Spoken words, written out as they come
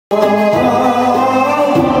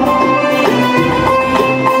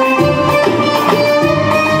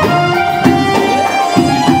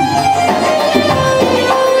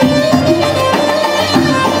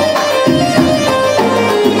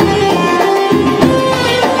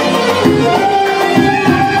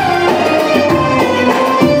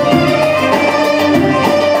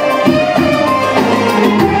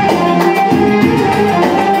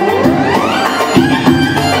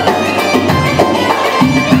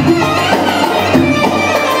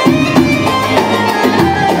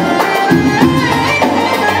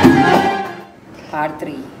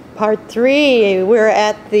Part 3. We're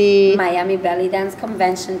at the Miami Bellydance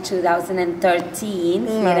Convention 2013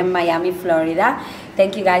 here in Miami, Florida.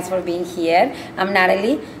 Thank you guys for being here. I'm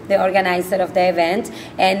Nathalie, the organizer of the event,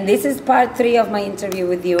 and this is part 3 of my interview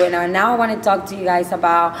with you. And now I want to talk to you guys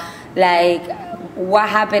about like what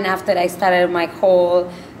happened after I started my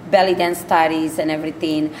whole belly dance studies and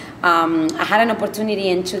everything. I had an opportunity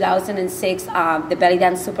in 2006. The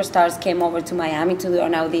Bellydance Superstars came over to Miami to do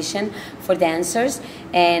an audition for dancers,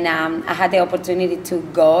 and I had the opportunity to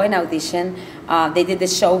go and audition. They did the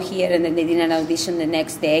show here, and then they did an audition the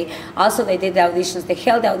next day. Also, they did the auditions. They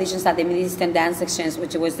held the auditions at the Middle Eastern Dance Exchange,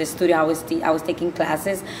 which was the studio I was taking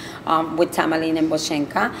classes with Tamalin and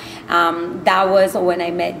Boshenka. That was when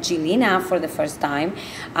I met Jillina for the first time.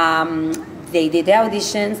 They did the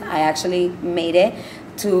auditions. I actually made it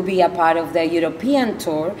to be a part of the European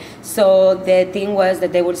tour. So the thing was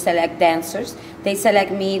that they would select dancers. They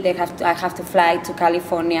select me. I have to fly to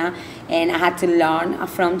California, and I had to learn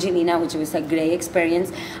from Jillina, which was a great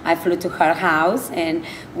experience. I flew to her house, and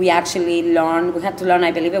we actually learned. We had to learn.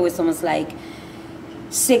 I believe it was almost like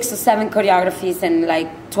 6 or 7 choreographies in like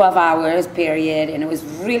 12 hours period, and it was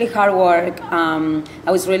really hard work.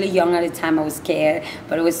 I was really young at the time. I was scared,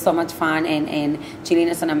 but it was so much fun, and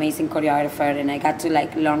Jillina's an amazing choreographer, and I got to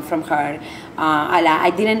like learn from her.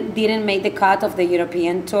 I didn't make the cut of the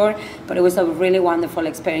European tour, but it was a really wonderful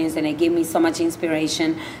experience, and it gave me so much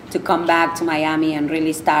inspiration to come back to Miami and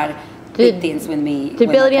really start big things with me. Did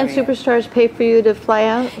Bellydance Superstars pay for you to fly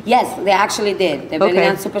out? Yes, they actually did. The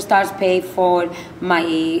Bellydance Superstars paid for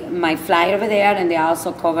my flight over there, and they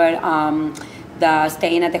also covered the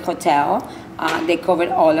staying at the hotel. They covered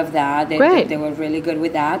all of that. They were really good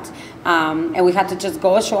with that. And we had to just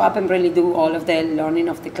show up and really do all of the learning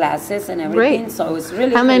of the classes and everything. So it was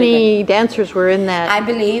really How many dancers were in that? I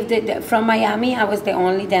believe that from Miami, I was the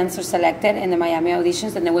only dancer selected in the Miami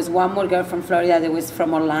auditions, and there was one more girl from Florida that was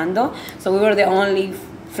from Orlando. So we were the only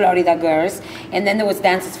Florida girls, and then there was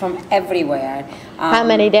dancers from everywhere. How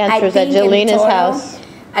many dancers at Jillina's house?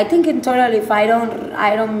 I think in total, if I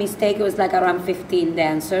don't mistake, it was like around 15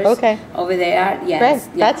 dancers over there. Yes,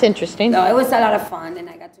 That's interesting. So it was a lot of fun, and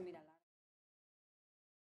I got to